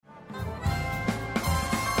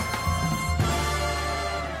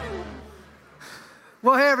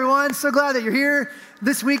Well, hey everyone, so glad that you're here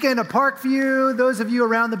this weekend at Parkview. Those of you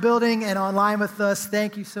around the building and online with us,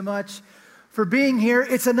 thank you so much for being here.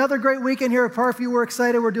 It's another great weekend here at Parkview. We're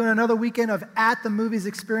excited. We're doing another weekend of At the Movies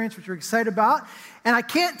experience, which we're excited about. And I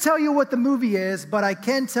can't tell you what the movie is, but I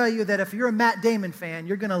can tell you that if you're a Matt Damon fan,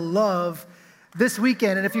 you're going to love this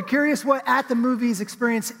weekend. And if you're curious what At the Movies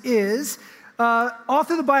experience is, all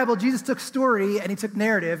through the Bible, Jesus took story and he took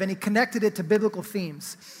narrative and he connected it to biblical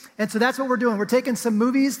themes. And so that's what we're doing. We're taking some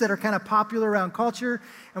movies that are kind of popular around culture,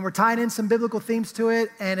 and we're tying in some biblical themes to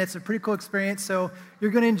it, and it's a pretty cool experience, so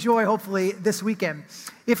you're going to enjoy, hopefully, this weekend.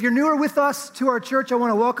 If you're newer with us to our church, I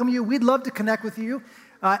want to welcome you. We'd love to connect with you,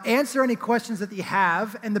 answer any questions that you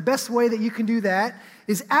have, and the best way that you can do that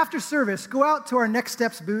is after service, go out to our Next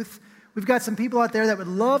Steps booth. We've got some people out there that would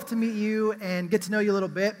love to meet you and get to know you a little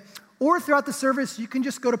bit, or throughout the service, you can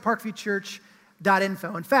just go to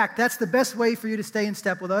parkviewchurch.info. In fact, that's the best way for you to stay in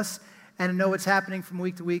step with us and know what's happening from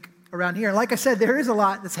week to week around here. And like I said, there is a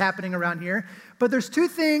lot that's happening around here, but there's two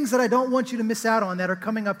things that I don't want you to miss out on that are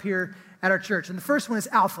coming up here at our church. And the first one is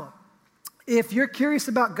Alpha. If you're curious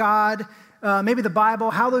about God, maybe the Bible,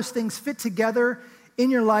 how those things fit together in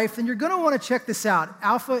your life, then you're going to want to check this out.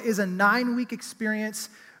 Alpha is a 9-week experience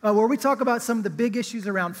where we talk about some of the big issues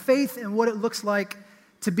around faith and what it looks like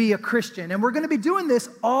to be a Christian. And we're going to be doing this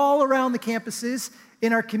all around the campuses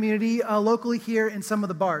in our community, locally here in some of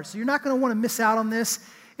the bars. So you're not going to want to miss out on this.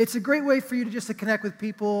 It's a great way for you to connect with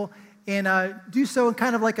people and do so in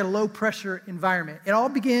kind of like a low-pressure environment. It all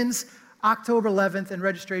begins October 11th, and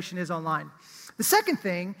registration is online. The second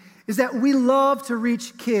thing is that we love to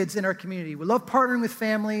reach kids in our community. We love partnering with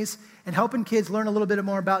families and helping kids learn a little bit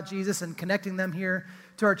more about Jesus and connecting them here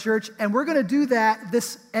to our church. And we're going to do that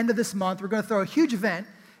this end of this month. We're going to throw a huge event.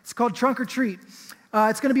 It's called Trunk or Treat.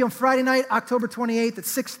 It's going to be on Friday night, October 28th at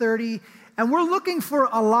 6:30. And we're looking for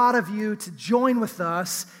a lot of you to join with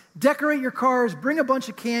us, decorate your cars, bring a bunch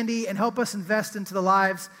of candy, and help us invest into the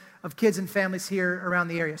lives of kids and families here around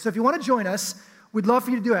the area. So if you want to join us, we'd love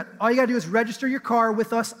for you to do it. All you got to do is register your car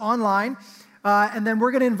with us online, and then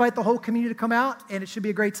we're going to invite the whole community to come out, and it should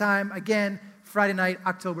be a great time. Again, Friday night,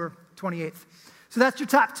 October 28th. So that's your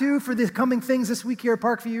top two for the coming things this week here at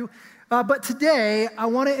Parkview. But today, I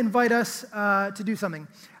want to invite us to do something.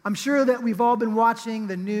 I'm sure that we've all been watching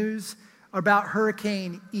the news about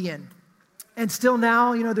Hurricane Ian. And still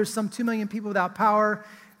now, there's some 2 million people without power.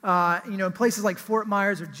 Places like Fort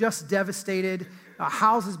Myers are just devastated.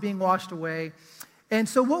 Houses being washed away. And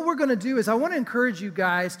so what we're going to do is I want to encourage you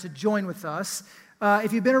guys to join with us.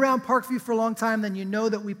 If you've been around Parkview for a long time, then you know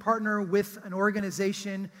that we partner with an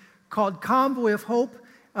organization called Convoy of Hope.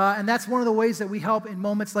 And that's one of the ways that we help in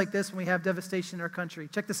moments like this when we have devastation in our country.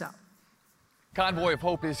 Check this out. Convoy of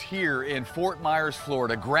Hope is here in Fort Myers,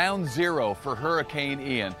 Florida, ground zero for Hurricane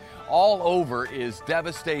Ian. All over is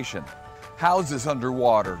devastation. Houses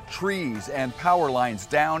underwater, trees and power lines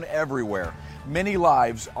down everywhere. Many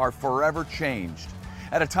lives are forever changed.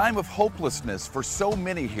 At a time of hopelessness for so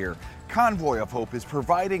many here, Convoy of Hope is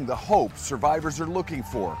providing the hope survivors are looking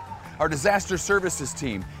for. Our disaster services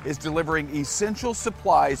team is delivering essential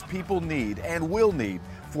supplies people need and will need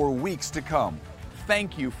for weeks to come.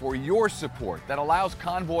 Thank you for your support that allows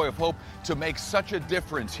Convoy of Hope to make such a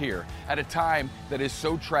difference here at a time that is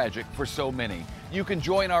so tragic for so many. You can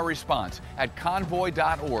join our response at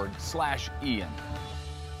convoy.org/Ian.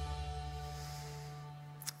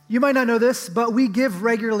 You might not know this, but we give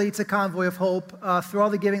regularly to Convoy of Hope through all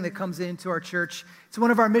the giving that comes into our church. It's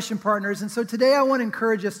one of our mission partners. And so today I want to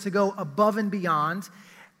encourage us to go above and beyond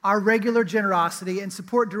our regular generosity and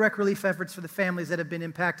support direct relief efforts for the families that have been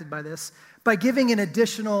impacted by this by giving an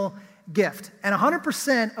additional gift. And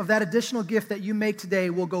 100% of that additional gift that you make today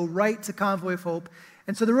will go right to Convoy of Hope.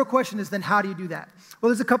 And so the real question is then, how do you do that? Well,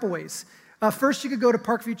 there's a couple ways. First, you could go to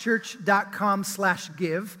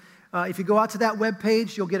parkviewchurch.com/give. If you go out to that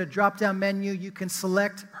webpage, you'll get a drop-down menu. You can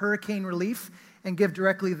select hurricane relief and give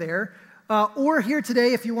directly there. Or here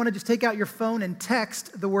today, if you want to just take out your phone and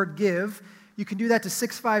text the word give, you can do that to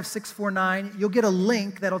 65649. You'll get a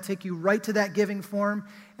link that'll take you right to that giving form.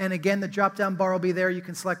 And again, the drop-down bar will be there. You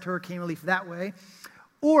can select hurricane relief that way.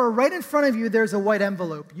 Or right in front of you, there's a white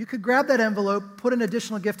envelope. You could grab that envelope, put an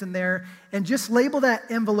additional gift in there, and just label that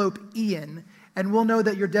envelope Ian, and we'll know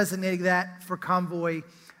that you're designating that for Convoy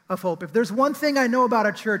of Hope. If there's one thing I know about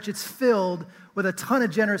our church, it's filled with a ton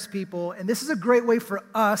of generous people, and this is a great way for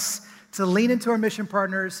us to lean into our mission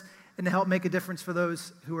partners and to help make a difference for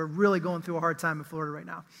those who are really going through a hard time in Florida right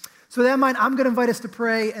now. So with that in mind, I'm going to invite us to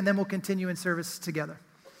pray, and then we'll continue in service together.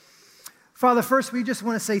 Father, first, we just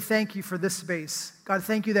want to say thank you for this space. God,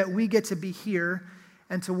 thank you that we get to be here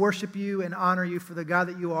and to worship you and honor you for the God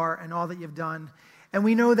that you are and all that you've done. And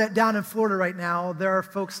we know that down in Florida right now, there are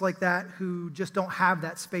folks like that who just don't have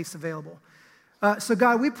that space available. So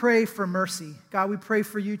God, we pray for mercy. God, we pray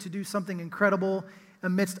for you to do something incredible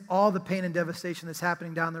amidst all the pain and devastation that's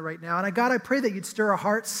happening down there right now. And God, I pray that you'd stir our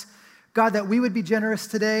hearts. God, that we would be generous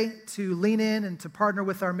today to lean in and to partner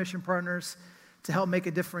with our mission partners to help make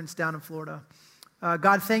a difference down in Florida.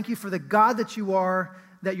 God, thank you for the God that you are,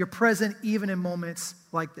 that you're present even in moments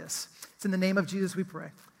like this. It's in the name of Jesus we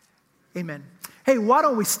pray. Amen. Hey, why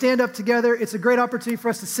don't we stand up together? It's a great opportunity for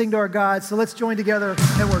us to sing to our God, so let's join together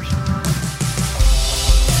and worship.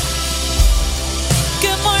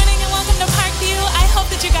 Good morning and welcome to Parkview. I hope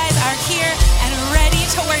that you guys are here and ready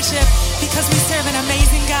to worship because we serve an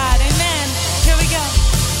amazing God. Amen. Here we go.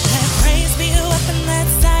 Let praise be a weapon that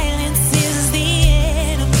silences the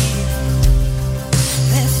enemy.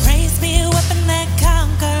 Let praise be a weapon that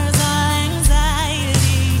conquers all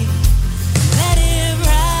anxiety. Let it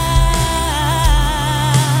rise.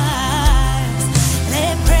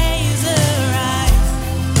 Let praise arise.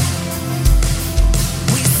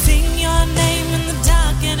 We sing your name in the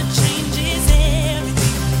dark and it changes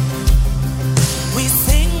everything. We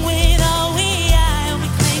sing with all we are and we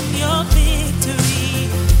claim your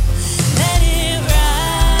victory. Let it rise.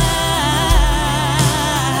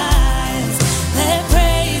 Let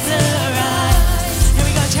praise arise. Here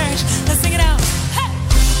we go, church. Let's sing it out. Hey!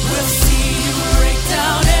 We'll see you break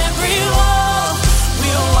down every wall.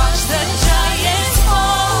 We'll watch the giants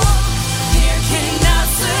fall. Fear cannot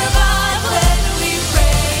survive when we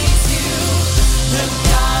praise you. The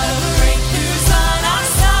God of breakthroughs on our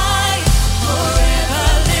side. Forever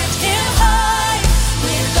lift him high.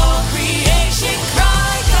 With all creation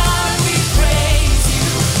cry, God, we praise you.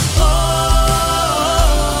 Oh,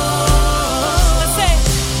 let's say,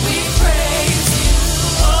 we praise you.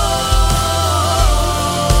 Oh,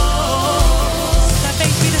 let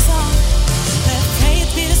faith be the song. Let faith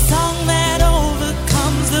be the song that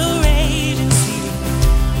overcomes the raging sea.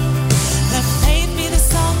 Let faith be the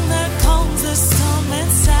song that calms the storm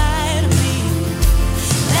inside of me.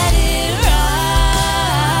 Let it rise.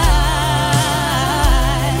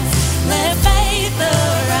 Let faith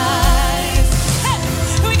arise. Hey,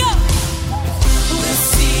 here we go. We'll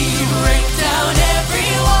see you break down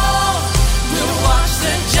every wall. We'll watch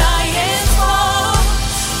the giants fall.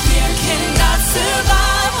 Fear cannot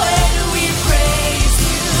survive when we praise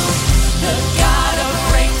you. The God of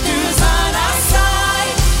breakthroughs on our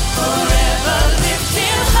side. Forever lift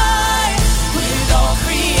him high. With all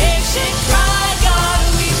creation cry, God,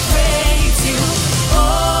 we praise you.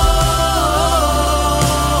 Oh,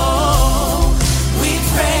 we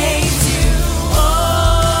praise you.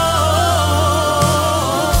 Oh,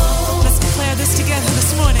 let's declare this together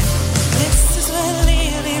this morning. This is what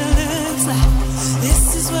living looks like. This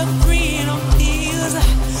is what freedom feels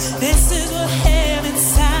like. This is what heaven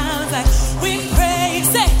sounds like. We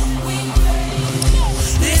praise it.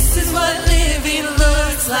 This is what living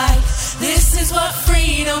looks like. This is what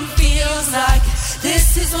freedom feels like.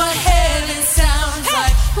 This is what heaven sounds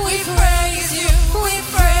like. We praise you. We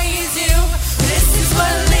praise you. This is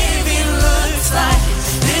what living looks like.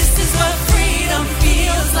 This is what freedom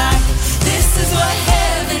feels like. This is what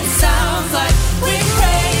heaven sounds like. We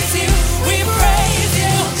praise you. We praise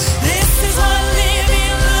you. This is what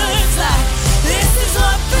living looks like. This is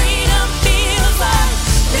what freedom feels like.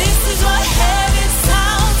 This is what heaven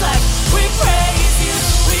sounds like. We praise you.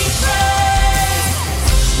 We praise.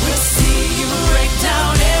 We'll see you break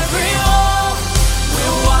down every wall.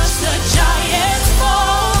 We'll watch the giants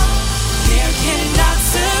fall. Fear cannot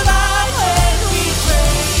survive when we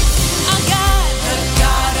praise our God. The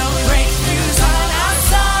God of breakthroughs on our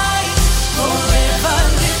side. Forever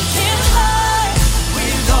lift him high.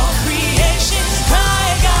 With all creation cry,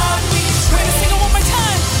 God, we praise. Sing it one more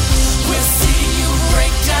time. We'll see you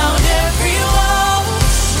break down every wall.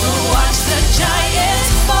 We'll watch the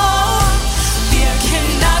giants fall. Fear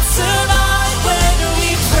cannot survive when we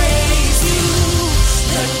praise you.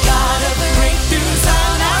 The God of breakthroughs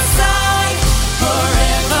on our side.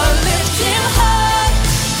 Forever lift him high.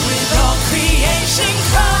 With all creation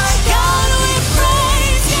cry, God, we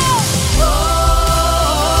praise you. Oh,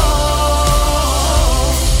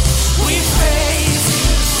 we praise you.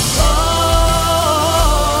 Oh,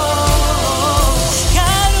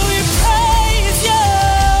 God, we praise you.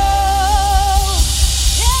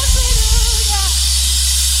 Yes, we do.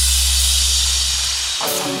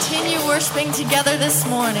 Let's continue worshiping together this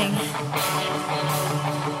morning.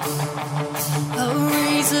 A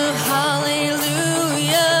raise of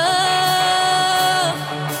hallelujah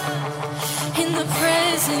in the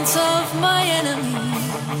presence of my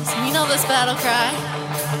enemies. You know this battle cry.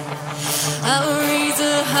 A raise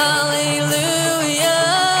of hallelujah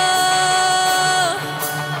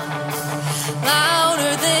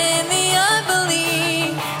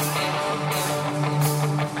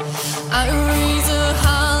I raise a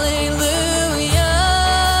hallelujah.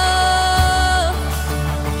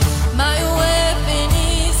 My weapon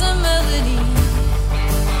is a melody.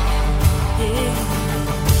 Yeah.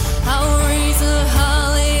 I'll raise a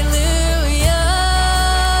hallelujah.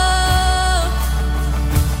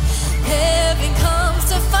 Heaven comes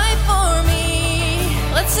to fight for me.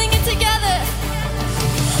 Let's sing it together.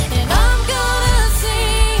 And I'm gonna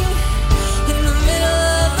sing in the middle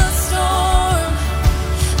of the storm,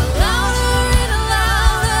 louder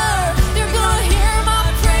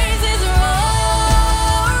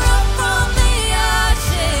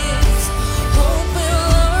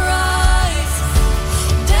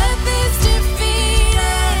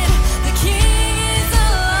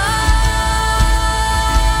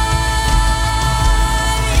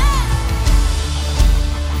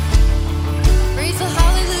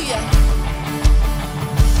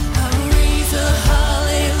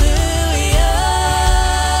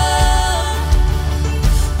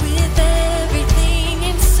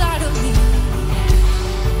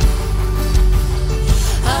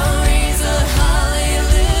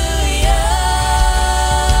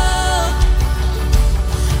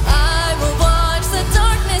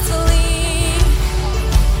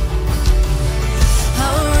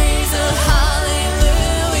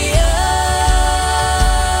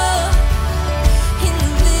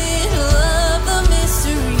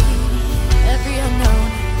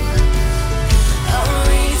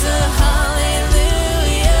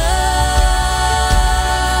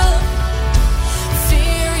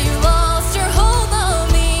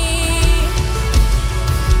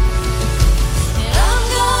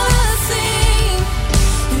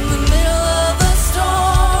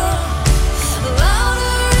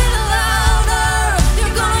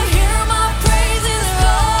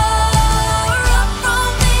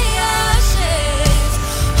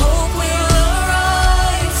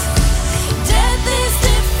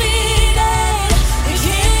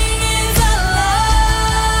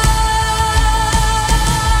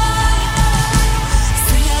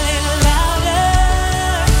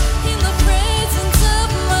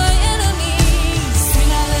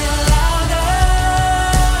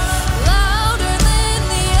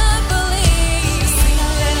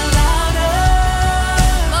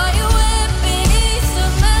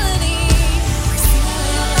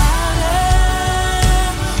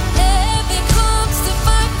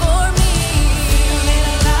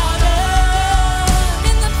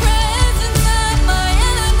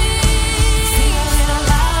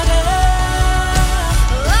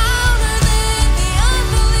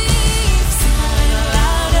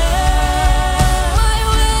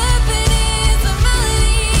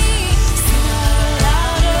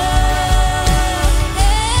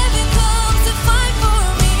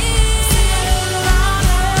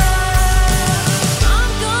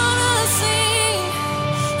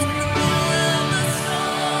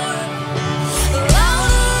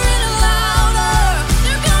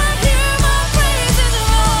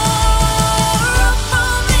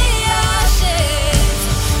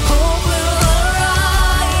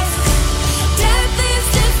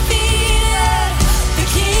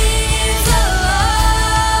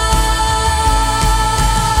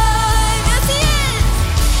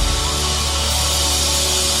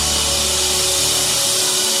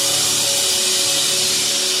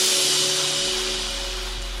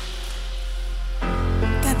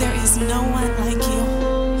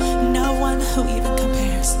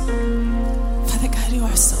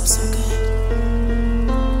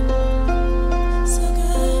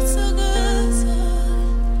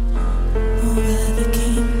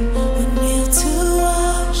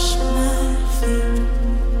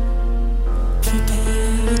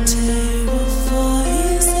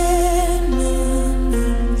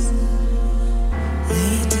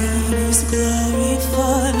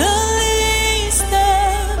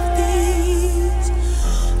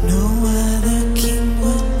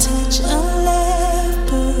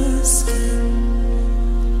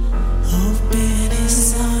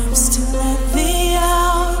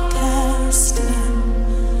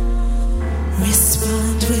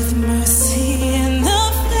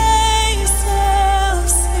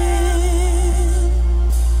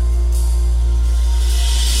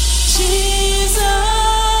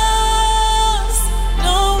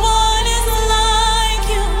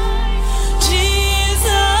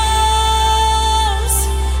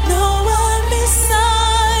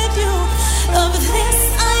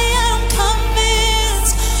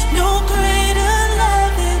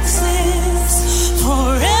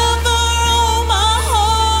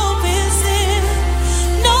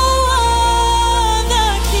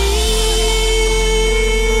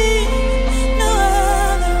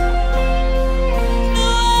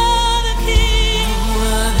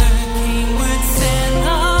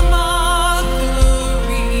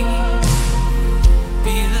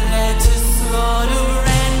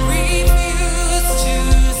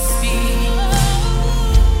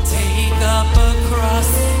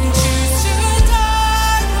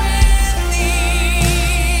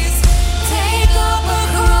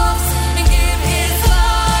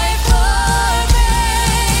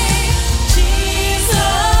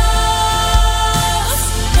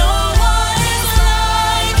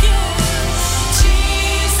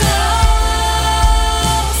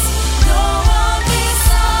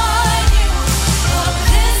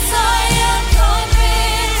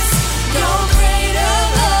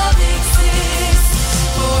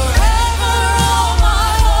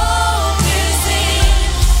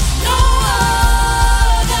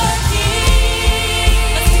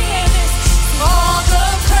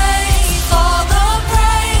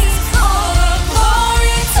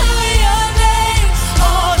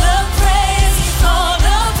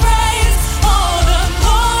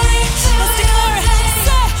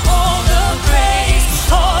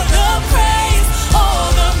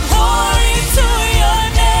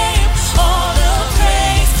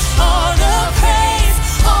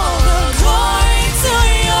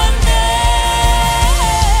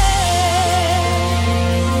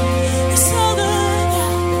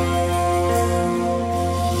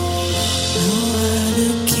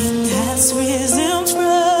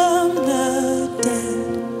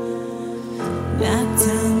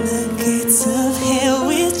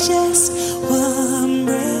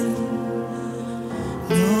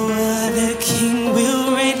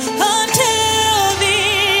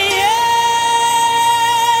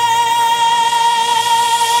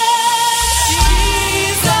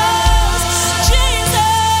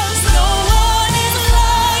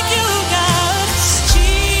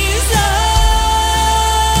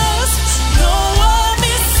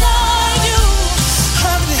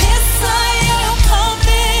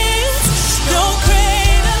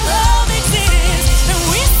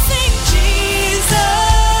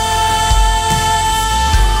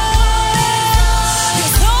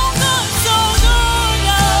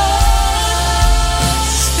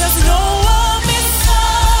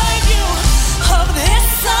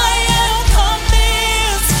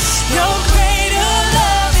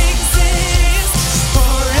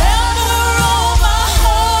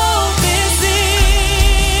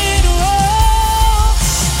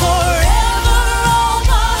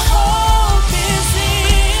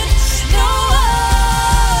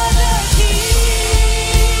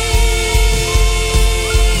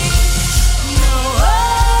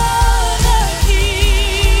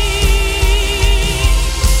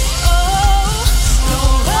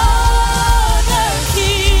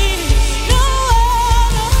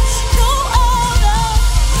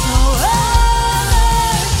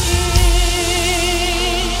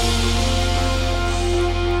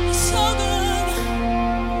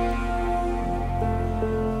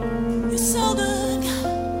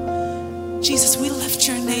lift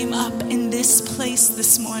your name up in this place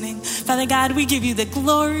this morning. Father God, we give you the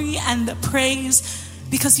glory and the praise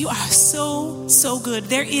because you are so, so good.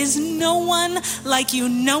 There is no one like you.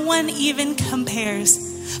 No one even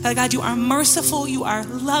compares. Father God, you are merciful, you are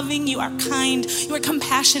loving, you are kind, you are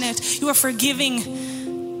compassionate, you are forgiving.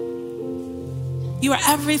 You are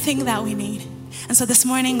everything that we need. And so this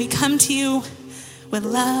morning we come to you with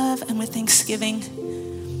love and with thanksgiving,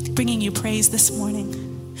 bringing you praise this morning.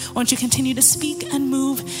 Won't you continue to speak and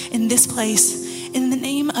move in this place? In the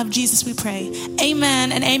name of Jesus we pray.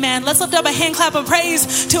 Amen and amen. Let's lift up a hand clap of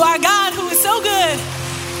praise to our God who is so good.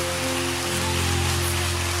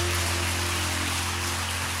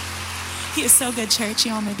 He is so good, church.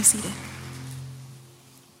 You all may be seated.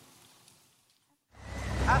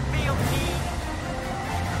 I feel need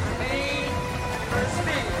for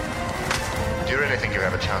speed. Do you really think you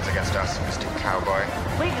have a chance against us, Mr. Cowboy?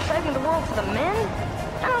 Leave the saving the world to the men?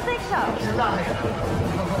 I don't think so. He's alive.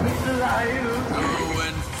 He's alive. To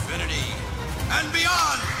infinity and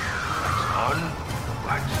beyond.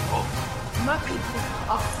 Wax off. My people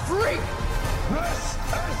are free. This is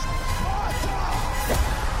Sparta!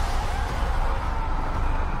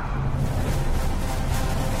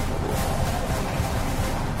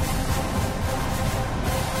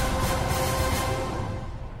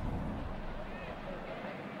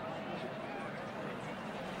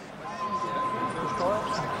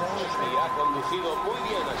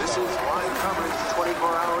 This is live coverage, 24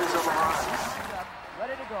 hours of Omaha.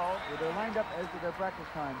 Ready to go. They're lined up as to their practice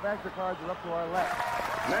time. Badger cards are up to our left.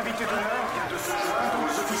 L'invité d'honneur vient de se joindre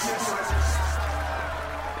aux officiels sur la piste.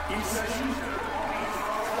 Il s'agit de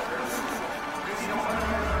président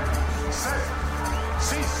 7,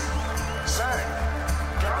 6, 5,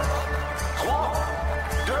 4, 3,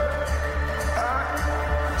 2,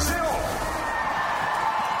 1, 0.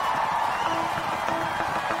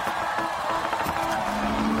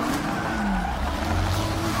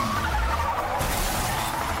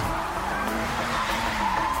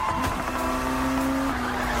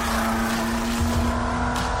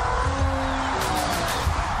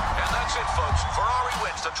 Ferrari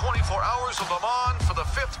wins the 24 Hours of Le Mans for the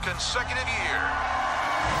 5th consecutive year.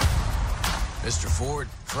 Mr. Ford,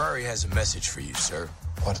 Ferrari has a message for you, sir.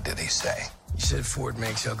 What did he say? He said Ford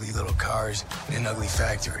makes ugly little cars in ugly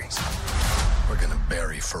factories. We're gonna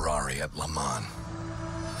bury Ferrari at Le Mans.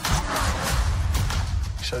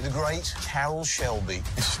 So the great Carroll Shelby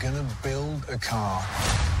is gonna build a car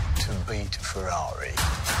to beat Ferrari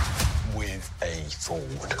with a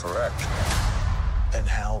Ford. Correct. And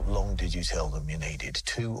how long did you tell them you needed?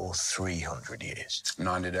 200 or 300 years?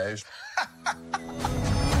 90 days.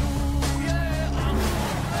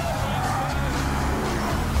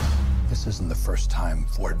 This isn't the first time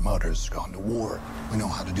Ford Motors has gone to war. We know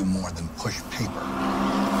how to do more than push paper.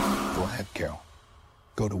 Go ahead, Carroll.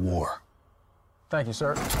 Go to war. Thank you,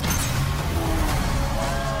 sir.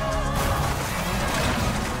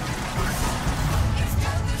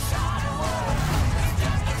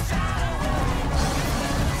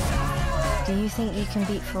 Do you think you can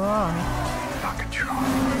beat Ferrari? I can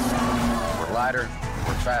try. We're lighter,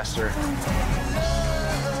 we're faster.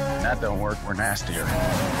 When that don't work, we're nastier.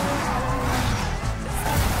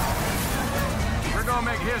 We're gonna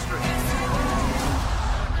make history.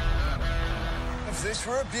 If this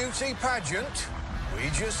were a beauty pageant, we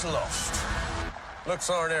just lost. Looks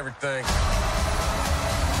aren't everything.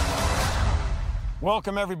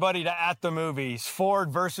 Welcome, everybody, to At the Movies.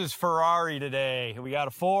 Ford versus Ferrari today. We got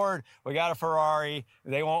a Ford, we got a Ferrari.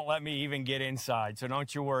 They won't let me even get inside, so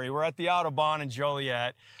don't you worry. We're at the Autobahn in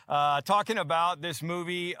Joliet, talking about this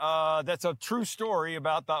movie that's a true story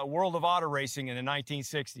about the world of auto racing in the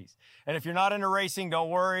 1960s. And if you're not into racing, don't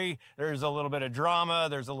worry. There's a little bit of drama,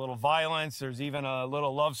 there's a little violence, there's even a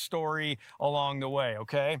little love story along the way,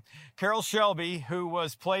 okay? Carroll Shelby, who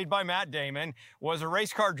was played by Matt Damon, was a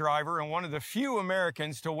race car driver and one of the few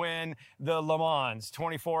Americans to win the Le Mans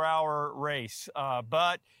 24-hour race.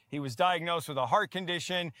 But he was diagnosed with a heart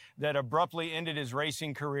condition that abruptly ended his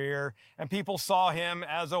racing career, and people saw him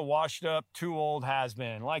as a washed-up, too-old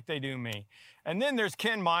has-been, like they do me. And then there's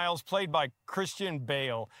Ken Miles, played by Christian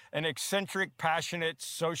Bale, an eccentric, passionate,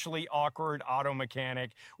 socially awkward auto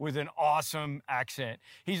mechanic with an awesome accent.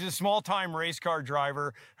 He's a small-time race car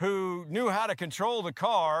driver who knew how to control the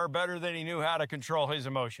car better than he knew how to control his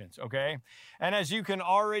emotions, okay? And as you can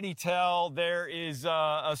already tell, there is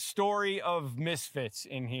a story of misfits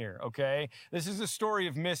in here, okay? This is a story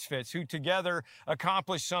of misfits who together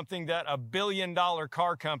accomplished something that a billion-dollar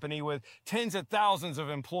car company with tens of thousands of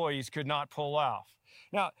employees could not pull off.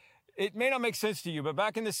 Now, It may not make sense to you, but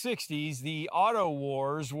back in the 60s, the auto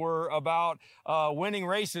wars were about winning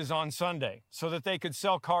races on Sunday so that they could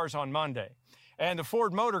sell cars on Monday. And the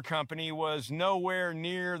Ford Motor Company was nowhere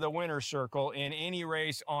near the winner's circle in any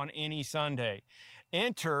race on any Sunday.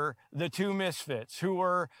 Enter the two misfits, who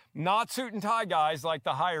were not suit and tie guys like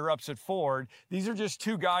the higher-ups at Ford. These are just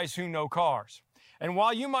two guys who know cars. And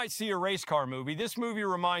while you might see a race car movie, this movie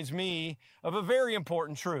reminds me of a very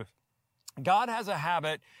important truth. God has a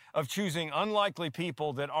habit of choosing unlikely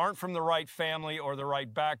people that aren't from the right family or the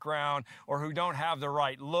right background or who don't have the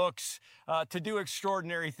right looks to do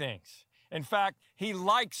extraordinary things. In fact, he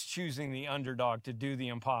likes choosing the underdog to do the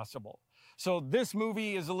impossible. So this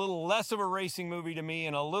movie is a little less of a racing movie to me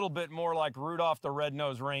and a little bit more like Rudolph the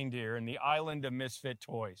Red-Nosed Reindeer and the Island of Misfit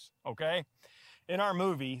Toys, okay? In our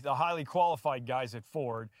movie, the highly qualified guys at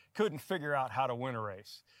Ford couldn't figure out how to win a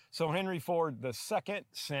race. So Henry Ford II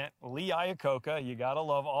sent Lee Iacocca, you gotta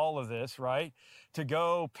love all of this, right, to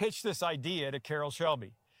go pitch this idea to Carroll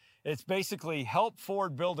Shelby. It's basically help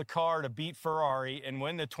Ford build a car to beat Ferrari and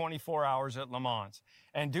win the 24 hours at Le Mans,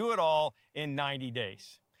 and do it all in 90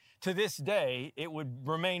 days. To this day, it would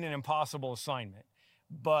remain an impossible assignment,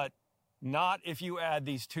 but not if you add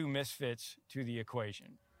these two misfits to the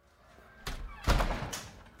equation.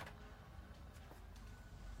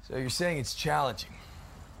 So you're saying it's challenging?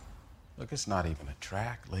 Look, it's not even a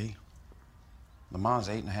track, Lee. Le Mans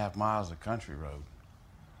 8.5 miles of country road.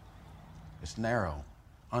 It's narrow,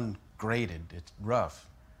 ungraded, it's rough.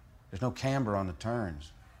 There's no camber on the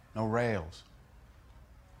turns, no rails.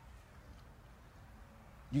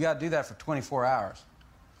 You gotta do that for 24 hours.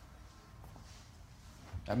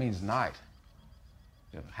 That means night.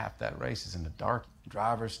 Half that race is in the dark.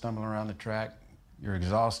 Drivers stumbling around the track. You're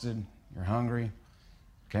exhausted, you're hungry,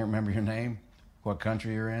 can't remember your name, what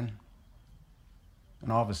country you're in.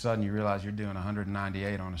 And all of a sudden you realize you're doing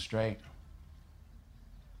 198 on a straight.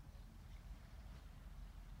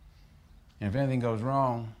 And if anything goes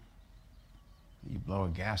wrong, you blow a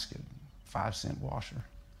gasket, 5-cent washer.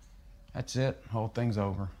 That's it, whole thing's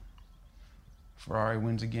over. Ferrari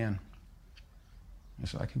wins again.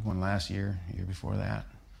 It's like he won last year, year before that,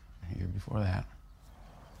 year before that.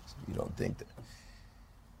 So you don't think that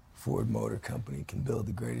Ford Motor Company can build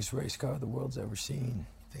the greatest race car the world's ever seen?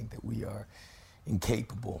 You think that we are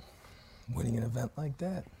incapable of winning an event like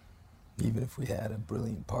that, even if we had a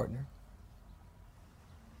brilliant partner?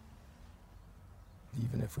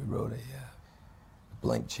 Even if we wrote a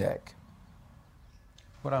blank check?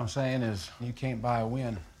 What I'm saying is, you can't buy a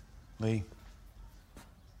win, Lee.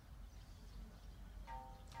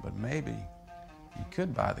 But maybe you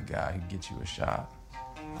could buy the guy who gets you a shot.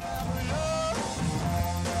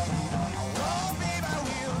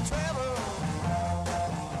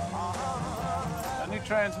 A new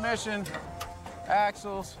transmission,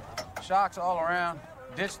 axles, shocks all around,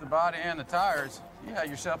 ditch the body and the tires. You have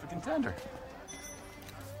yourself a contender.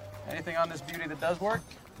 Anything on this beauty that does work?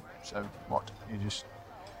 So what, you just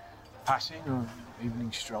passing or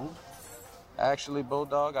evening stroll? Actually,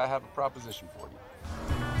 Bulldog, I have a proposition for you.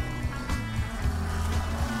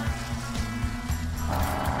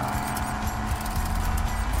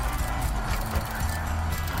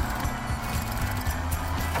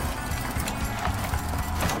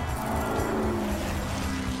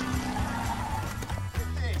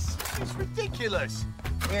 It's ridiculous.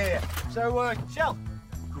 Yeah, so, Shell,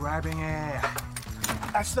 grabbing air.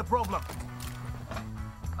 That's the problem.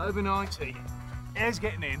 Over 90, air's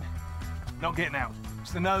getting in, not getting out.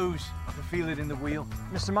 It's the nose. I can feel it in the wheel.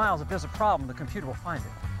 Mr. Miles, if there's a problem, the computer will find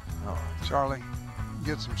it. Oh. Charlie,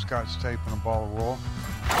 get some Scotch tape and a ball of wool.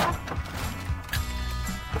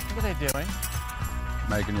 What are they doing?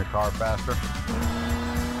 Making your car faster.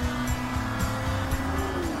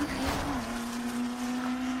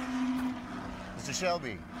 Mr.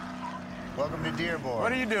 Shelby, welcome to Dearborn.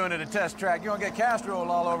 What are you doing at a test track? You want to get Castrol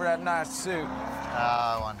all over that nice suit?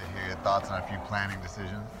 I wanted to hear your thoughts on a few planning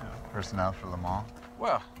decisions, personnel for Le Mans.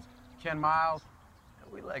 Well, Ken Miles.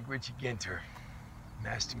 We like Richie Ginter,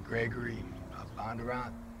 Maston Gregory,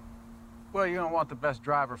 Bondurant. Well, you're gonna want the best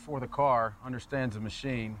driver for the car, understands the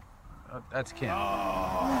machine. That's Ken.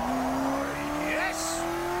 Oh, yes!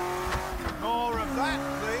 More of that,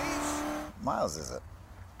 please. Miles, is it?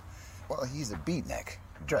 Well, he's a beatnik.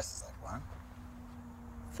 Dresses like one.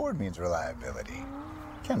 Ford means reliability.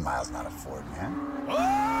 Ken Miles not a Ford man. Oh!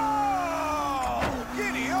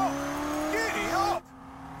 Giddy up! Giddy up!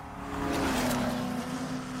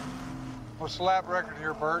 What's the lap record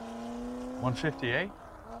here, Bert? 158?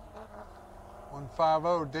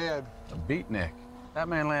 150 dead. A beatnik. That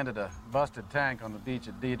man landed a busted tank on the beach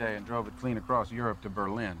at D-Day and drove it clean across Europe to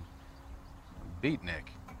Berlin. A beatnik.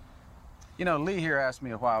 You know, Lee here asked me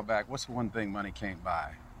a while back, what's the one thing money can't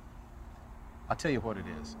buy? I'll tell you what it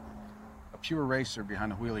is. A pure racer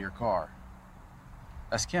behind the wheel of your car.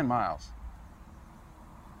 That's Ken Miles.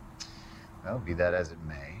 Well, be that as it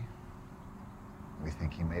may, we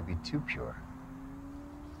think he may be too pure.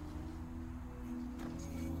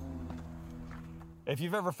 If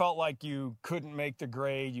you've ever felt like you couldn't make the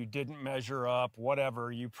grade, you didn't measure up,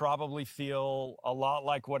 whatever, you probably feel a lot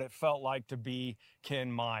like what it felt like to be Ken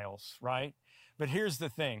Miles, right? But here's the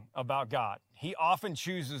thing about God. He often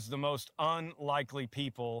chooses the most unlikely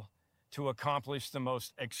people to accomplish the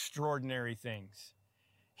most extraordinary things.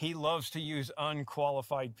 He loves to use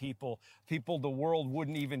unqualified people, people the world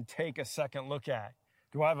wouldn't even take a second look at.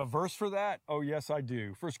 Do I have a verse for that? Oh, yes, I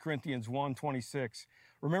do. 1 Corinthians 1:26.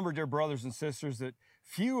 Remember, dear brothers and sisters, that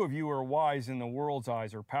few of you are wise in the world's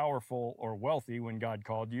eyes or powerful or wealthy when God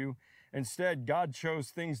called you. Instead, God chose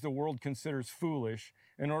things the world considers foolish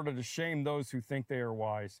in order to shame those who think they are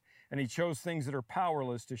wise. And he chose things that are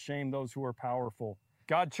powerless to shame those who are powerful.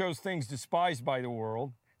 God chose things despised by the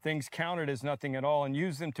world, things counted as nothing at all, and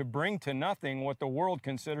used them to bring to nothing what the world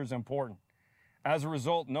considers important. As a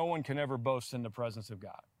result, no one can ever boast in the presence of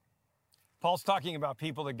God. Paul's talking about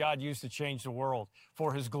people that God used to change the world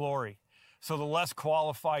for his glory. So the less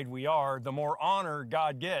qualified we are, the more honor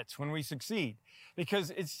God gets when we succeed. Because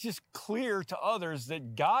it's just clear to others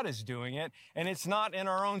that God is doing it, and it's not in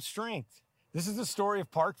our own strength. This is the story of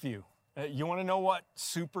Parkview. You want to know what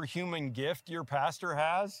superhuman gift your pastor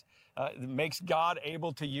has that makes God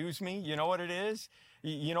able to use me? You know what it is?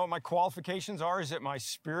 You know what my qualifications are? Is it my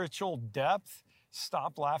spiritual depth?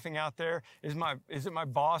 Stop laughing out there. Is it my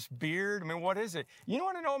boss beard? I mean, what is it? You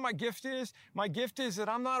want to know what my gift is? My gift is that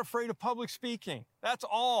I'm not afraid of public speaking. That's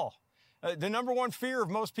all. The number one fear of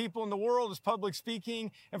most people in the world is public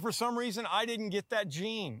speaking. And for some reason, I didn't get that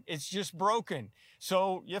gene. It's just broken.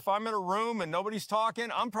 So if I'm in a room and nobody's talking,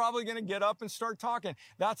 I'm probably going to get up and start talking.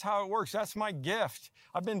 That's how it works. That's my gift.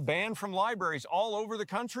 I've been banned from libraries all over the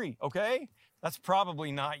country. Okay. That's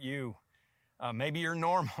probably not you. Maybe you're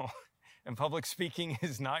normal. And public speaking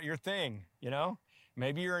is not your thing, you know?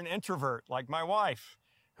 Maybe you're an introvert like my wife,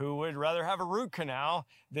 who would rather have a root canal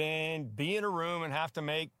than be in a room and have to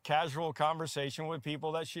make casual conversation with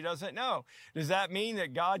people that she doesn't know. Does that mean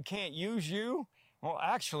that God can't use you? Well,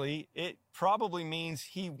 actually, it probably means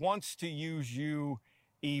he wants to use you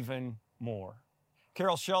even more.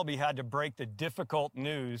 Carroll Shelby had to break the difficult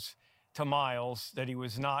news to Miles that he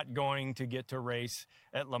was not going to get to race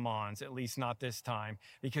at Le Mans, at least not this time,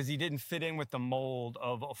 because he didn't fit in with the mold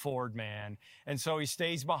of a Ford man. And so he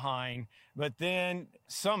stays behind, but then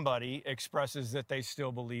somebody expresses that they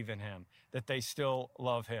still believe in him, that they still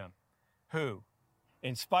love him. Who?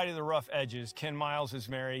 In spite of the rough edges, Ken Miles is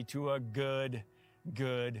married to a good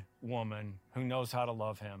woman who knows how to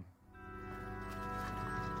love him.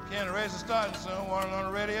 Ken, the race is starting soon. Want it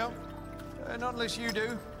on the radio? Not unless you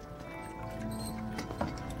do.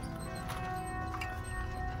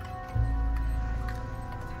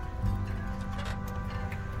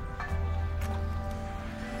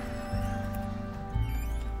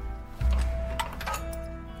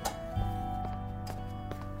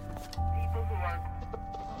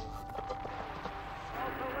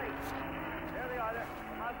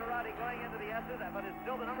 But it's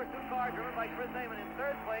still the number 2 car driven by Chris Amon. In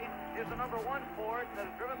third place is the number 1 Ford that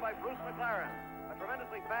is driven by Bruce McLaren. A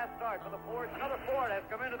tremendously fast start for the Ford. Another Ford has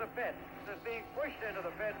come into the pit. It is being pushed into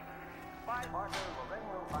the pit by Marco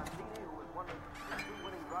Lorenzo Bandini, who was one of the 2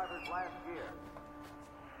 winning drivers last year.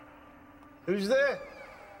 Who's there?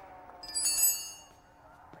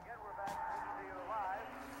 Again, we're back bringing to you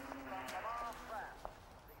live from Le Mans, France.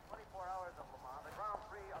 The 24 hours of Le Mans, the Grand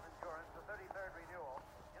Prix of Endurance, the 33rd renewal.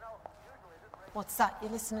 You know, usually this race... What's that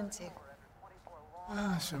you're listening to?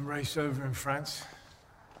 Some race over in France.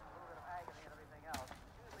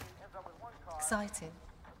 Exciting.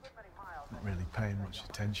 Not really paying much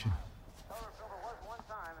attention. However, there was one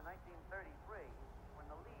time in 1933 when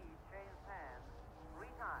the lead changed hands 3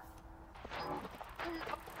 times.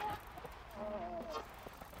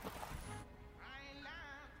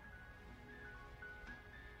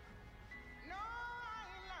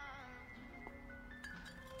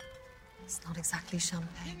 It's not exactly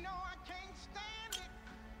champagne.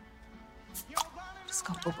 It's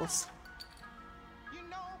got bubbles.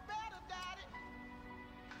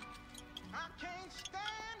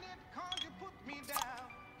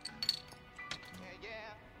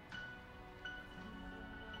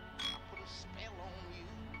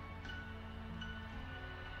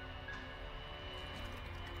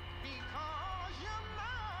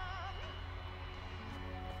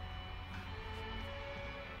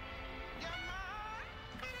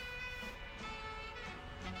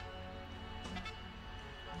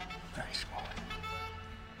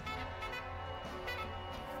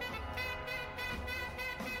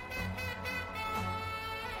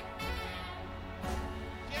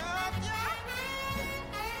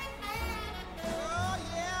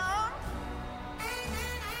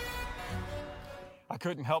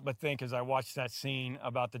 couldn't help but think as I watched that scene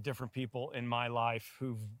about the different people in my life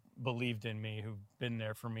who've believed in me, who've been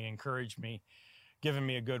there for me, encouraged me, given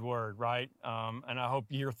me a good word, right? And I hope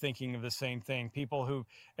you're thinking of the same thing. People who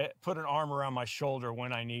put an arm around my shoulder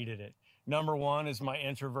when I needed it. Number one is my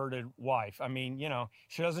introverted wife. I mean, you know,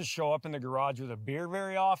 she doesn't show up in the garage with a beer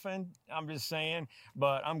very often, I'm just saying,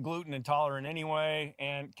 but I'm gluten intolerant anyway.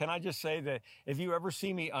 And can I just say that if you ever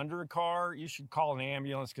see me under a car, you should call an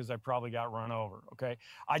ambulance because I probably got run over, okay?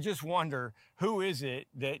 I just wonder, who is it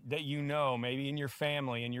that you know, maybe in your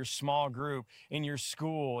family, in your small group, in your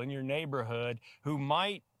school, in your neighborhood, who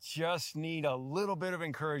might just need a little bit of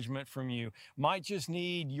encouragement from you, might just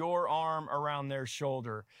need your arm around their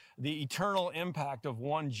shoulder. The eternal impact of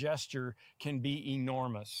one gesture can be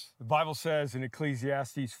enormous. The Bible says in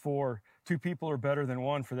Ecclesiastes 4, 2 people are better than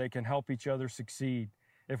one, for they can help each other succeed.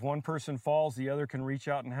 If one person falls, the other can reach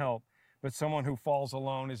out and help, but someone who falls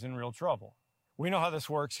alone is in real trouble. We know how this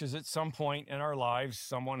works because at some point in our lives,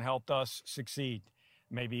 someone helped us succeed.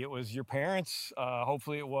 Maybe it was your parents,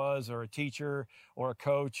 hopefully it was, or a teacher, or a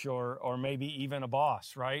coach, or maybe even a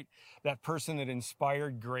boss, right? That person that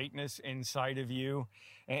inspired greatness inside of you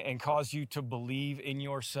and caused you to believe in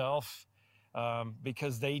yourself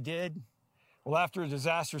because they did. Well, after a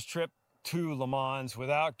disastrous trip to Le Mans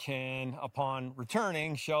without Ken, upon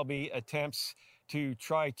returning, Shelby attempts to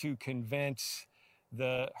try to convince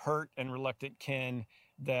the hurt and reluctant Ken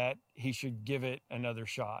that he should give it another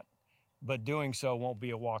shot. But doing so won't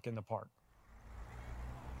be a walk in the park.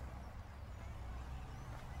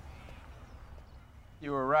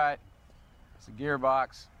 You were right. It's a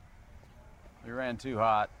gearbox. We ran too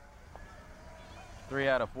hot. 3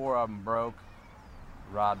 out of 4 of them broke.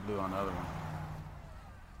 The rod blew on the other one.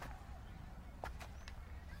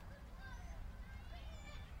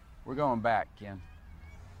 We're going back, Ken.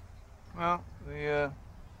 Well, the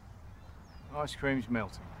ice cream's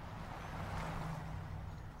melting.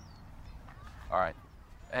 All right.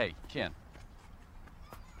 Hey, Ken.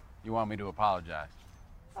 You want me to apologize?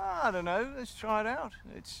 I don't know. Let's try it out.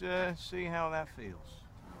 Let's see how that feels.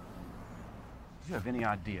 Do you have any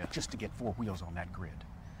idea just to get 4 wheels on that grid?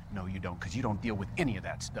 No, you don't, because you don't deal with any of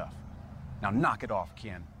that stuff. Now knock it off,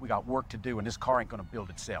 Ken. We got work to do, and this car ain't gonna build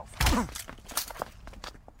itself.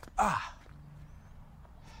 Ah.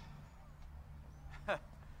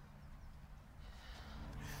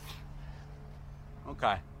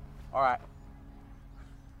 Okay. All right.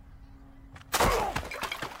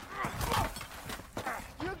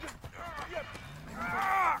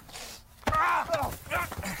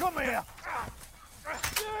 Come here!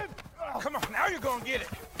 Come on, now you're gonna get it.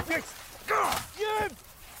 Jim!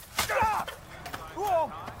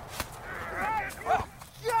 Whoa!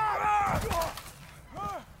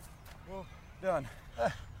 Well, done.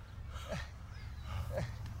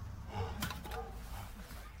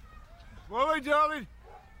 Molly, darling.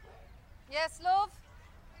 Yes, love?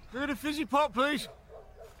 Get a fizzy pop, please.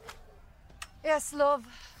 Yes, love.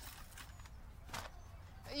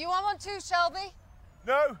 You want one too, Shelby?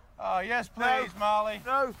 No. Oh, yes, please, Molly.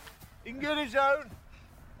 No. He can get his own.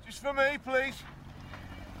 Just for me, please.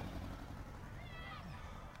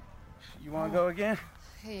 You want to go again?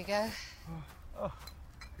 Here you go. Oh,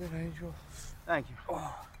 good angel. Thank you.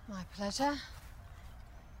 Oh. My pleasure.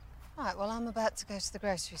 Right, well, I'm about to go to the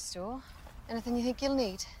grocery store. Anything you think you'll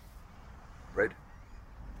need? Bread.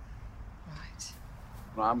 Right.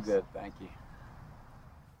 No, I'm good, thank you.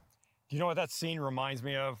 Do you know what that scene reminds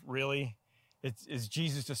me of, really? It's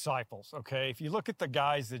Jesus' disciples, okay? If you look at the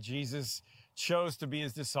guys that Jesus chose to be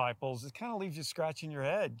his disciples, it kind of leaves you scratching your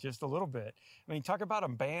head just a little bit. I mean, talk about a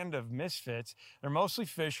band of misfits. They're mostly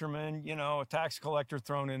fishermen, you know, a tax collector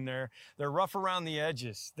thrown in there. They're rough around the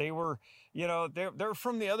edges. They were, you know, they're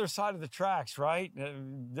from the other side of the tracks, right?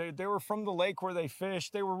 They were from the lake where they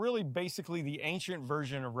fished. They were really basically the ancient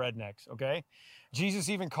version of rednecks, okay? Jesus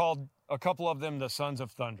even called a couple of them the sons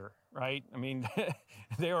of thunder, right? I mean,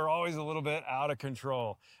 they were always a little bit out of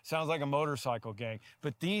control. Sounds like a motorcycle gang.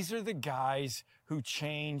 But these are the guys who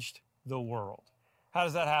changed the world. How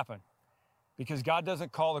does that happen? Because God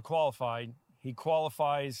doesn't call the qualified. He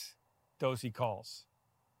qualifies those he calls.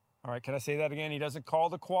 All right, can I say that again? He doesn't call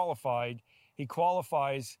the qualified. He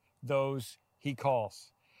qualifies those he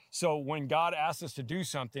calls. So when God asks us to do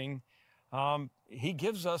something, he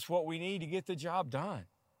gives us what we need to get the job done.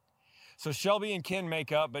 So Shelby and Ken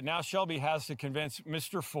make up, but now Shelby has to convince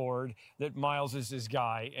Mr. Ford that Miles is his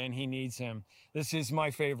guy and he needs him. This is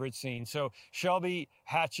my favorite scene. So Shelby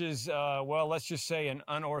hatches, well, let's just say an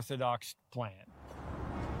unorthodox plan.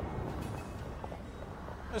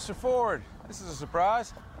 Mr. Ford, this is a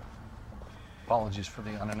surprise. Apologies for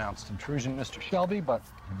the unannounced intrusion, Mr. Shelby, but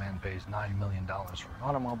the man pays $9 million for an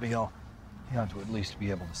automobile. He ought to at least be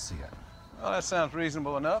able to see it. Well, that sounds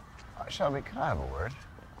reasonable enough. Shelby, can I have a word?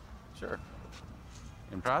 Sure.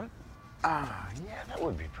 In private? Yeah, that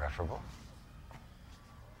would be preferable.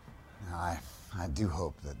 Now, I do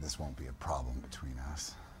hope that this won't be a problem between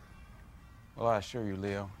us. Well, I assure you,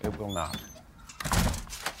 Leo, it will not.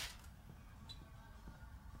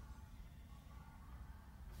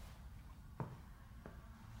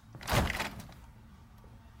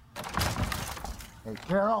 Hey,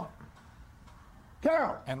 Carol?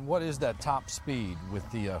 Carol! And what is that top speed with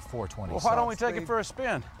the 420? Well, why don't we take it for a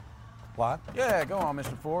spin? What? Yeah, go on,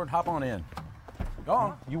 Mr. Ford. Hop on in. Go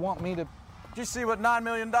on. You want me to... Just see what $9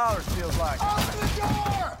 million feels like. Open the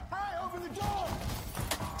door! Hey, open the door!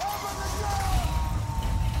 Open the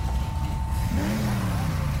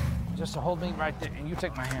door! Just to hold me right there, and you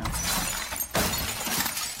take my hand.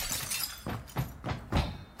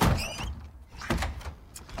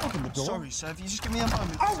 Open the door. Sorry, sir. If you just give me a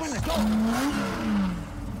moment. Open the door!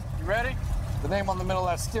 You ready? The name on the middle of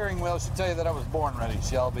that steering wheel should tell you that I was born ready,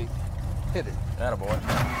 Shelby. Hit it. Attaboy.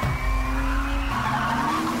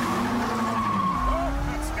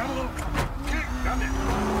 Got a little kick, doesn't it?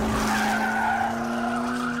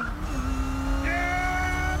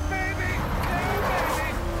 Yeah, baby! Yeah,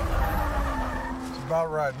 baby! It's about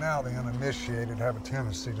right now the uninitiated have a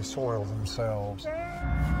tendency to soil themselves.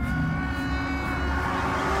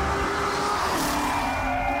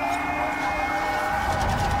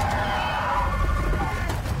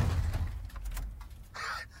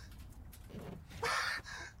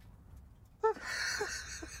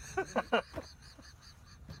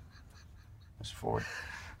 Mr. Ford,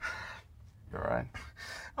 you all right?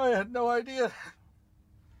 I had no idea.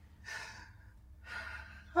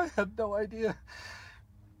 I had no idea.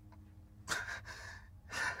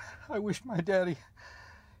 I wish my daddy,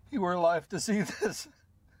 he were alive to see this.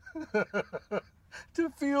 To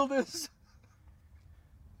feel this.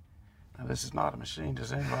 Now, this is not a machine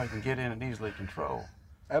just anybody can get in and easily control.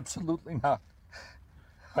 Absolutely not.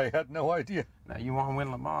 I had no idea. Now, you want to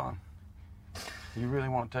win Le Mans. You really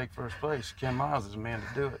want to take first place. Ken Miles is the man to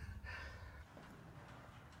do it.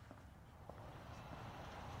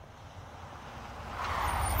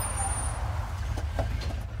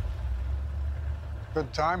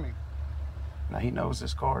 Good timing. Now, he knows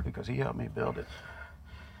this car because he helped me build it.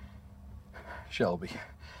 Shelby,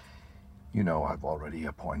 you know I've already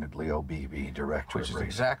appointed Leo Beebe director Which of is racing.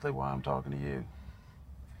 exactly why I'm talking to you.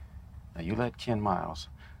 Now, you let Ken Miles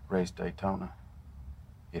race Daytona.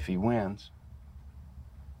 If he wins,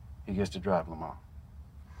 he gets to drive Le Mans.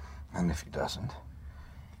 And if he doesn't?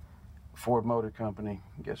 Ford Motor Company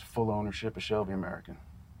gets full ownership of Shelby American.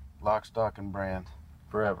 Lock, stock, and brand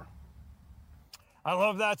forever. I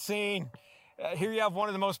love that scene. Here you have one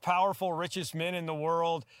of the most powerful, richest men in the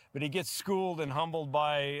world, but he gets schooled and humbled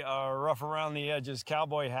by a rough around the edges,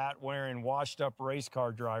 cowboy hat wearing, washed up race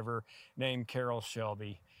car driver named Carroll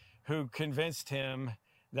Shelby, who convinced him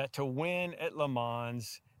that to win at Le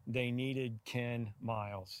Mans, they needed Ken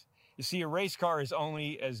Miles. You see, a race car is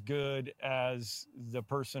only as good as the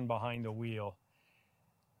person behind the wheel.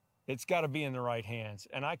 It's got to be in the right hands.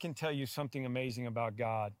 And I can tell you something amazing about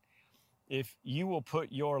God. If you will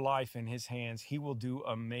put your life in his hands, he will do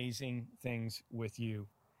amazing things with you,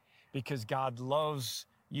 because God loves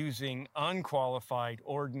using unqualified,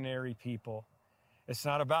 ordinary people. It's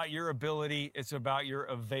not about your ability, it's about your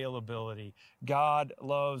availability. God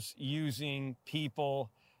loves using people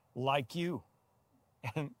like you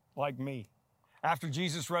and like me. After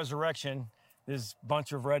Jesus' resurrection, this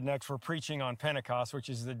bunch of rednecks were preaching on Pentecost, which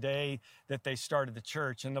is the day that they started the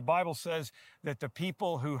church. And the Bible says that the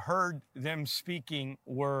people who heard them speaking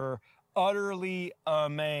were utterly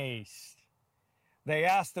amazed. They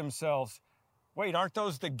asked themselves, wait, aren't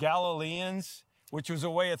those the Galileans? Which was a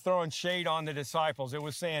way of throwing shade on the disciples. It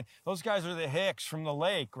was saying, those guys are the hicks from the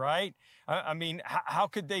lake, right? I mean, how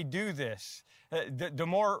could they do this? The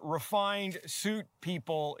more refined suit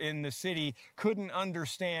people in the city couldn't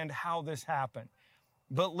understand how this happened.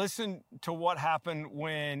 But listen to what happened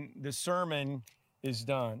when the sermon is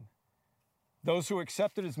done. Those who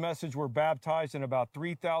accepted his message were baptized, and about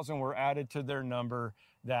 3,000 were added to their number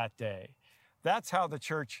that day. That's how the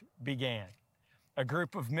church began. A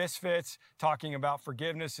group of misfits talking about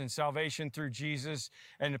forgiveness and salvation through Jesus,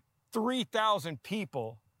 and 3,000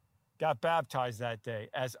 people got baptized that day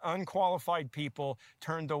as unqualified people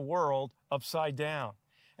turned the world upside down.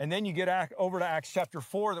 And then you get over to Acts chapter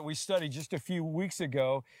 4 that we studied just a few weeks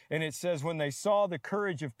ago, and it says, when they saw the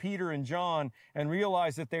courage of Peter and John and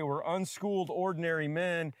realized that they were unschooled, ordinary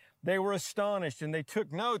men, they were astonished, and they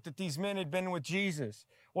took note that these men had been with Jesus.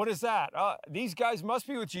 What is that? These guys must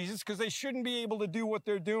be with Jesus because they shouldn't be able to do what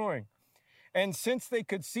they're doing. And since they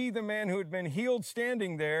could see the man who had been healed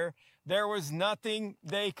standing there, there was nothing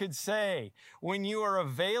they could say. When you are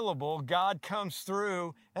available, God comes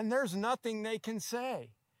through, and there's nothing they can say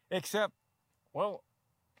except, well,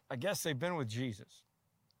 I guess they've been with Jesus.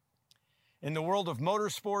 In the world of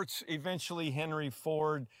motorsports, eventually Henry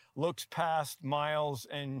Ford looks past Miles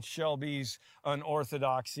and Shelby's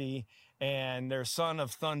unorthodoxy and their son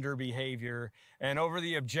of thunder behavior, and over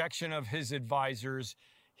the objection of his advisors,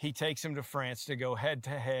 he takes him to France to go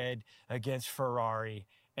head-to-head against Ferrari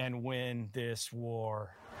and win this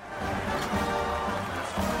war.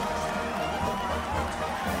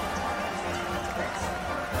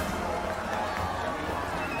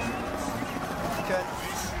 Okay.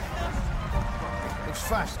 Looks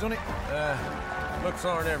fast, doesn't it? Looks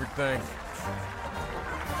aren't everything.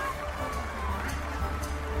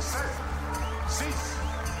 7, 6,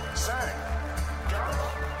 5,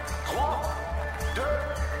 4, 3, 2,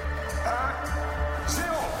 1, 0.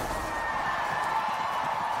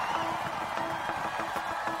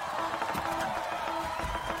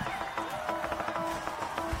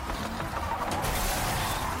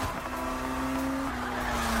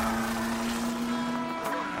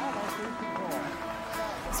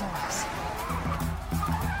 It's all right.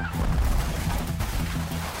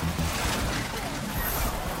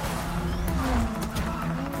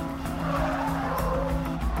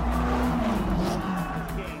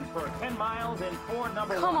 For 10 miles and 4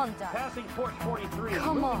 number Come one. on, Dad. Passing Porsche 43.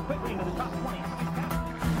 Come moving on. quickly into the top 20.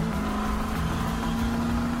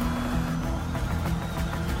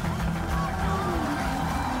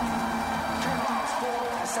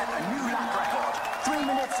 Set a new lap record. 3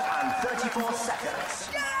 minutes and 34 seconds.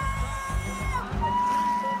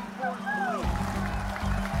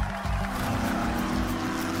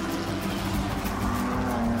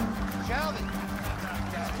 Shelby,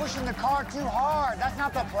 he's pushing the car too hard. That's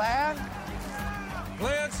not the plan.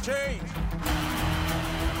 Plans change.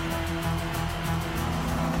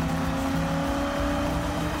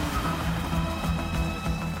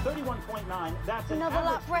 That's another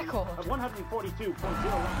lap record. Of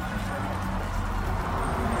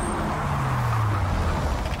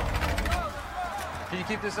 142.01. Can you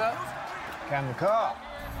keep this up? Can the car.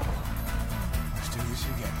 Let's do this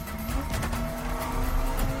again.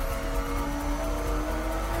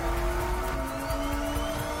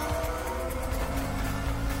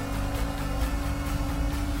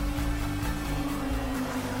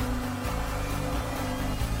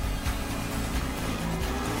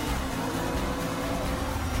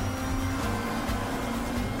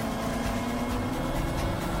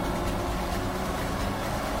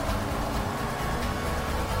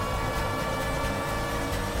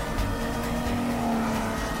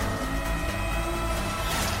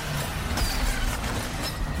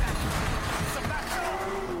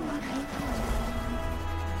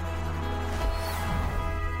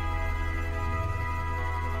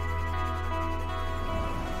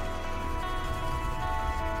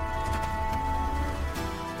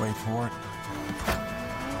 Wait for it.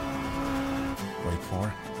 Wait for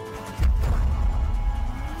it.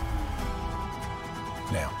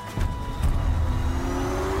 Now.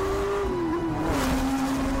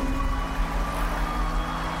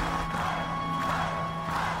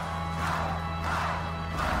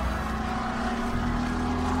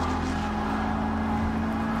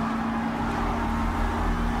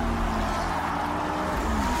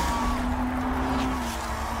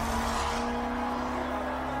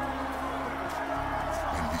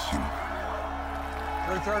 NBC.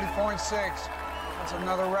 330.6. That's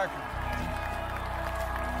another record.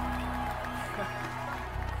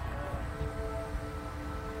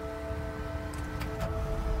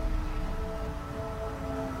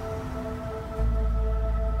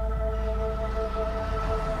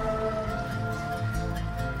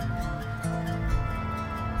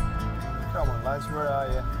 Come on, lads, where are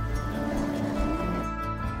you?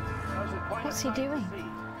 What's he doing?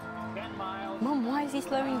 Mum, why is he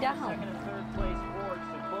slowing down? Second and third place Fords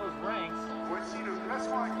to close ranks. Voici le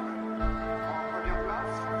classement actuel. En première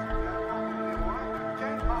place, numéro 1,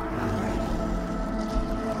 Ken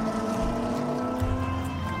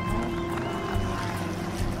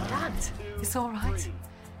Dad, it's all right.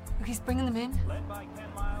 Look, he's bringing them in.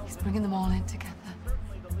 He's bringing them all in together.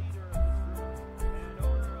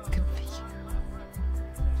 Good for you.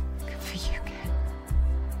 Good for you, Ken.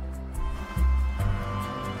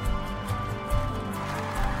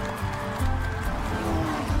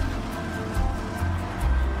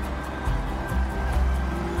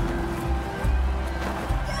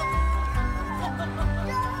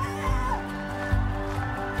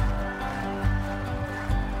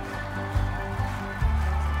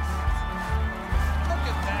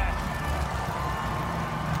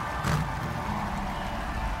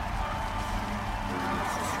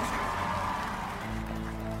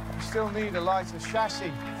 still need a lighter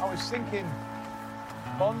chassis. I was thinking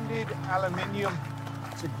bonded aluminium.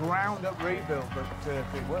 It's a ground-up rebuild, but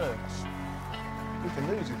if it works, we can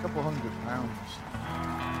lose a couple £100.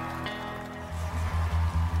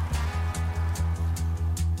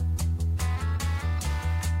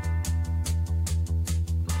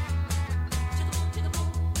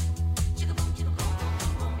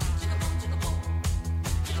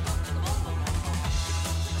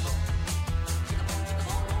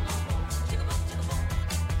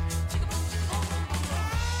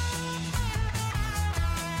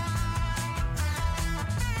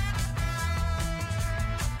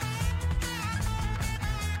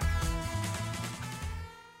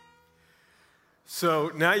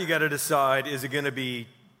 So now you got to decide, is it going to be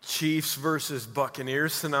Chiefs versus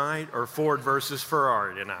Buccaneers tonight or Ford versus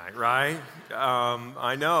Ferrari tonight, right?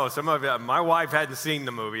 I know some of you, my wife hadn't seen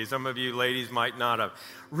the movie. Some of you ladies might not have.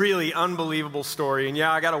 Really unbelievable story. And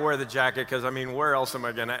yeah, I got to wear the jacket because, I mean, where else am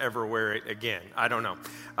I going to ever wear it again? I don't know.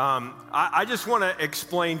 I just want to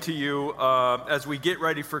explain to you as we get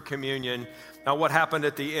ready for communion what happened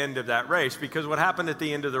at the end of that race. Because what happened at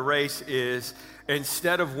the end of the race is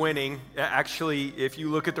instead of winning, actually, if you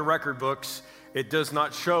look at the record books, it does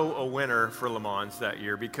not show a winner for Le Mans that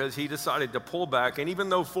year because he decided to pull back. And even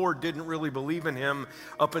though Ford didn't really believe in him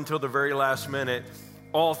up until the very last minute,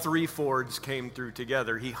 all three Fords came through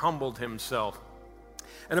together. He humbled himself.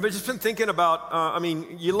 And I've just been thinking about,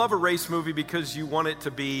 you love a race movie because you want it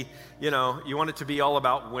to be, you want it to be all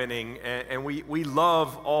about winning. And we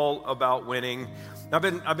love all about winning.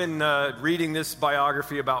 I've been reading this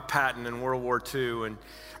biography about Patton in World War II.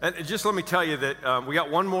 And just let me tell you that we got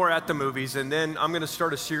one more at the movies, and then I'm going to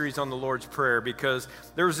start a series on the Lord's Prayer because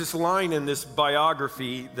there was this line in this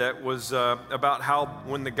biography that was about how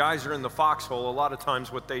when the guys are in the foxhole, a lot of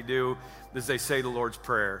times what they do is they say the Lord's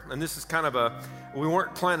Prayer. And this is kind of we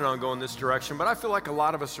weren't planning on going this direction, but I feel like a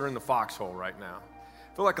lot of us are in the foxhole right now.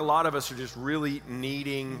 I feel like a lot of us are just really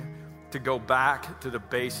needing to go back to the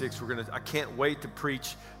basics. I can't wait to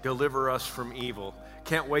preach, deliver us from evil.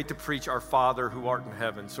 Can't wait to preach our Father who art in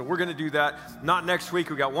heaven. So we're going to do that. Not next week.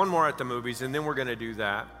 We got one more at the movies, and then we're going to do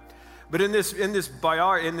that. But in this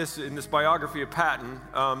biography of Patton,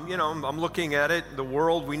 I'm looking at it. The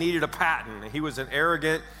world, we needed a Patton. He was an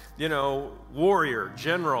arrogant, warrior,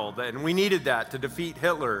 general, and we needed that to defeat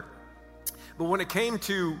Hitler. But when it came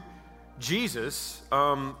to Jesus,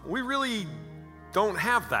 we really don't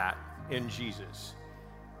have that in Jesus.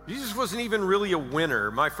 Jesus wasn't even really a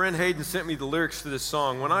winner. My friend Hayden sent me the lyrics to this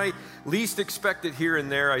song. When I least expect it here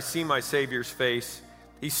and there, I see my Savior's face.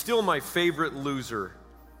 He's still my favorite loser,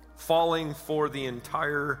 falling for the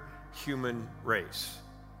entire human race.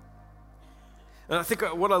 And I think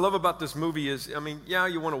what I love about this movie is,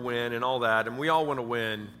 you want to win and all that, and we all want to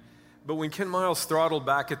win. But when Ken Miles throttled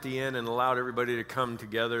back at the end and allowed everybody to come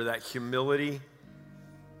together, that humility,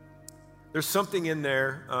 there's something in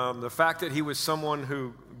there. The fact that he was someone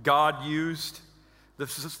who God used, the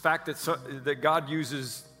fact that God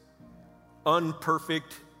uses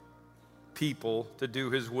unperfect people to do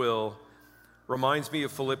his will reminds me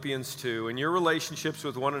of Philippians 2. In your relationships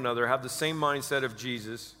with one another, have the same mindset of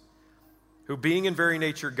Jesus, who being in very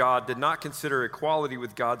nature God, did not consider equality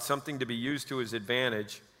with God something to be used to his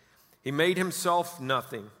advantage. He made himself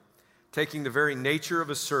nothing, taking the very nature of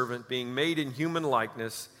a servant, being made in human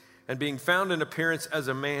likeness, and being found in appearance as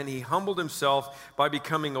a man, he humbled himself by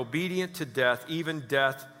becoming obedient to death, even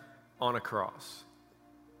death on a cross.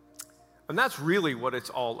 And that's really what it's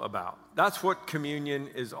all about. That's what communion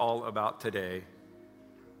is all about today,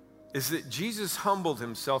 is that Jesus humbled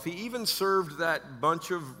himself. He even served that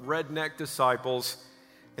bunch of redneck disciples,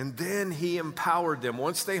 and then he empowered them.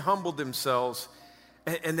 Once they humbled themselves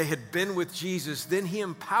and they had been with Jesus, then he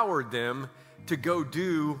empowered them to go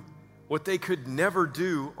do what they could never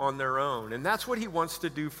do on their own. And that's what he wants to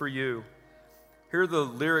do for you. Here are the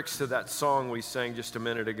lyrics to that song we sang just a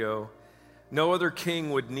minute ago. No other king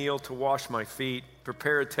would kneel to wash my feet,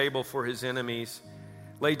 prepare a table for his enemies,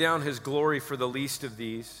 lay down his glory for the least of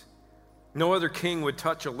these. No other king would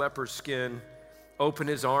touch a leper's skin, open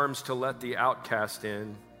his arms to let the outcast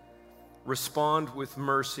in, respond with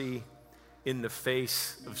mercy in the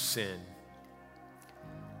face of sin.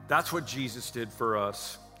 That's what Jesus did for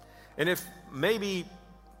us. And if maybe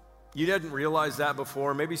you didn't realize that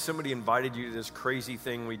before, maybe somebody invited you to this crazy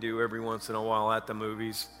thing we do every once in a while at the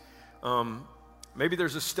movies, maybe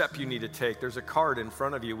there's a step you need to take. There's a card in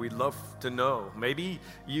front of you. We'd love to know. Maybe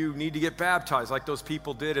you need to get baptized like those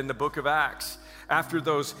people did in the book of Acts. After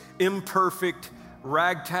those imperfect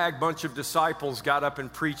ragtag bunch of disciples got up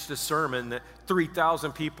and preached a sermon that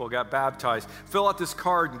 3,000 people got baptized. Fill out this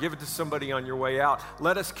card and give it to somebody on your way out.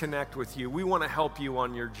 Let us connect with you. We want to help you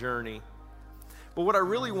on your journey. But what I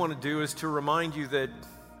really want to do is to remind you that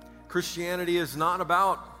Christianity is not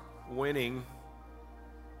about winning.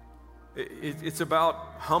 It's about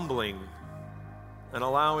humbling and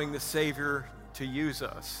allowing the Savior to use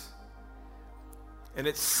us. And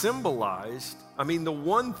it's symbolized, the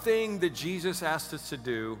one thing that Jesus asked us to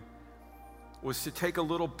do was to take a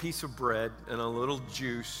little piece of bread and a little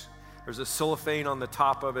juice. There's a cellophane on the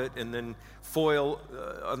top of it and then foil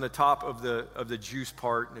on the top of the juice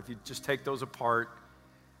part. And if you just take those apart,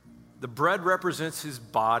 the bread represents his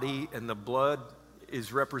body and the blood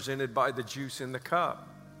is represented by the juice in the cup,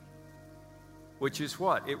 which is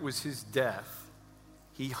what? It was his death.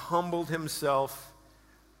 He humbled himself.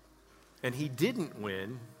 And he didn't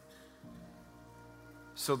win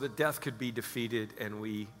so that death could be defeated and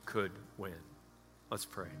we could win. Let's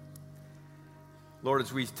pray. Lord,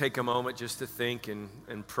 as we take a moment just to think and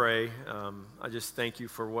pray, I just thank you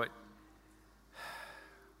for what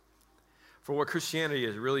Christianity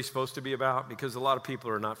is really supposed to be about, because a lot of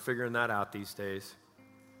people are not figuring that out these days.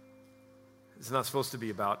 It's not supposed to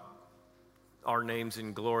be about our names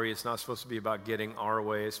in glory. It's not supposed to be about getting our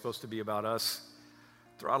way. It's supposed to be about us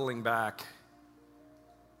throttling back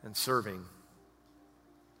and serving.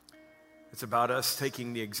 It's about us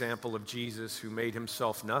taking the example of Jesus, who made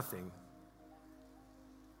himself nothing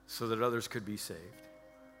so that others could be saved.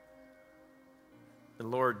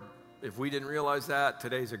 And Lord, if we didn't realize that,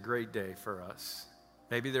 today's a great day for us.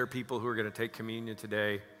 Maybe there are people who are going to take communion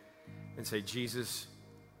today and say, Jesus,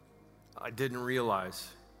 I didn't realize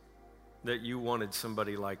that you wanted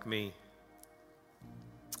somebody like me.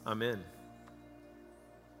 I'm in.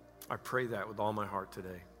 I pray that with all my heart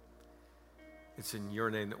today. It's in your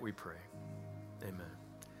name that we pray. Amen.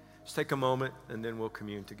 Just take a moment and then we'll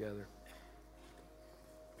commune together.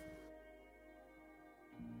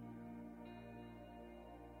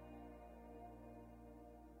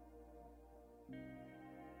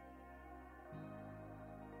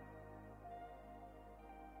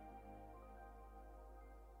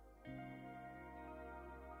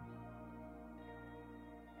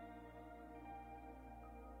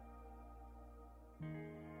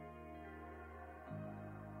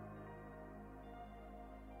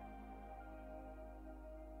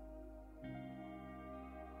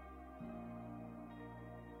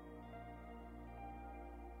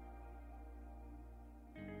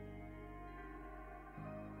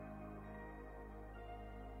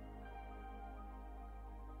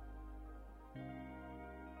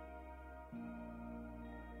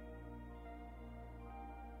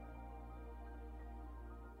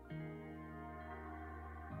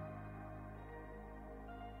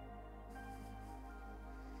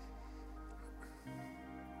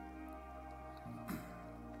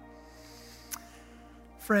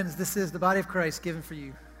 Friends, this is the body of Christ given for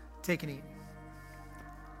you. Take and eat.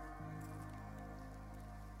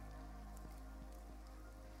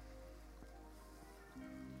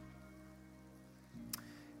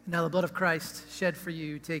 And now the blood of Christ shed for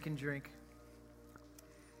you. Take and drink.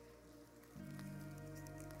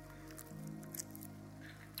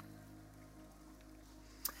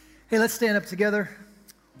 Hey, let's stand up together.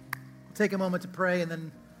 We'll take a moment to pray, and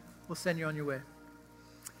then we'll send you on your way.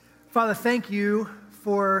 Father, thank you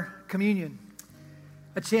for communion,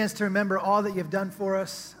 a chance to remember all that you've done for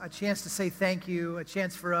us, a chance to say thank you, a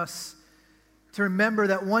chance for us to remember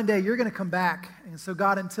that one day you're going to come back. And so,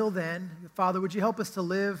 God, until then, Father, would you help us to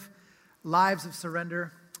live lives of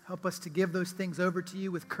surrender? Help us to give those things over to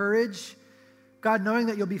you with courage, God, knowing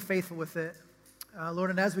that you'll be faithful with it. Lord,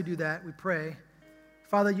 and as we do that, we pray,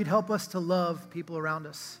 Father, you'd help us to love people around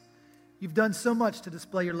us. You've done so much to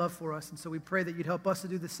display your love for us, and so we pray that you'd help us to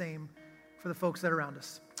do the same for the folks that are around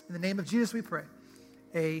us. In the name of Jesus, we pray.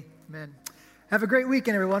 Amen. Have a great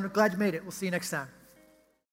weekend, everyone. We're glad you made it. We'll see you next time.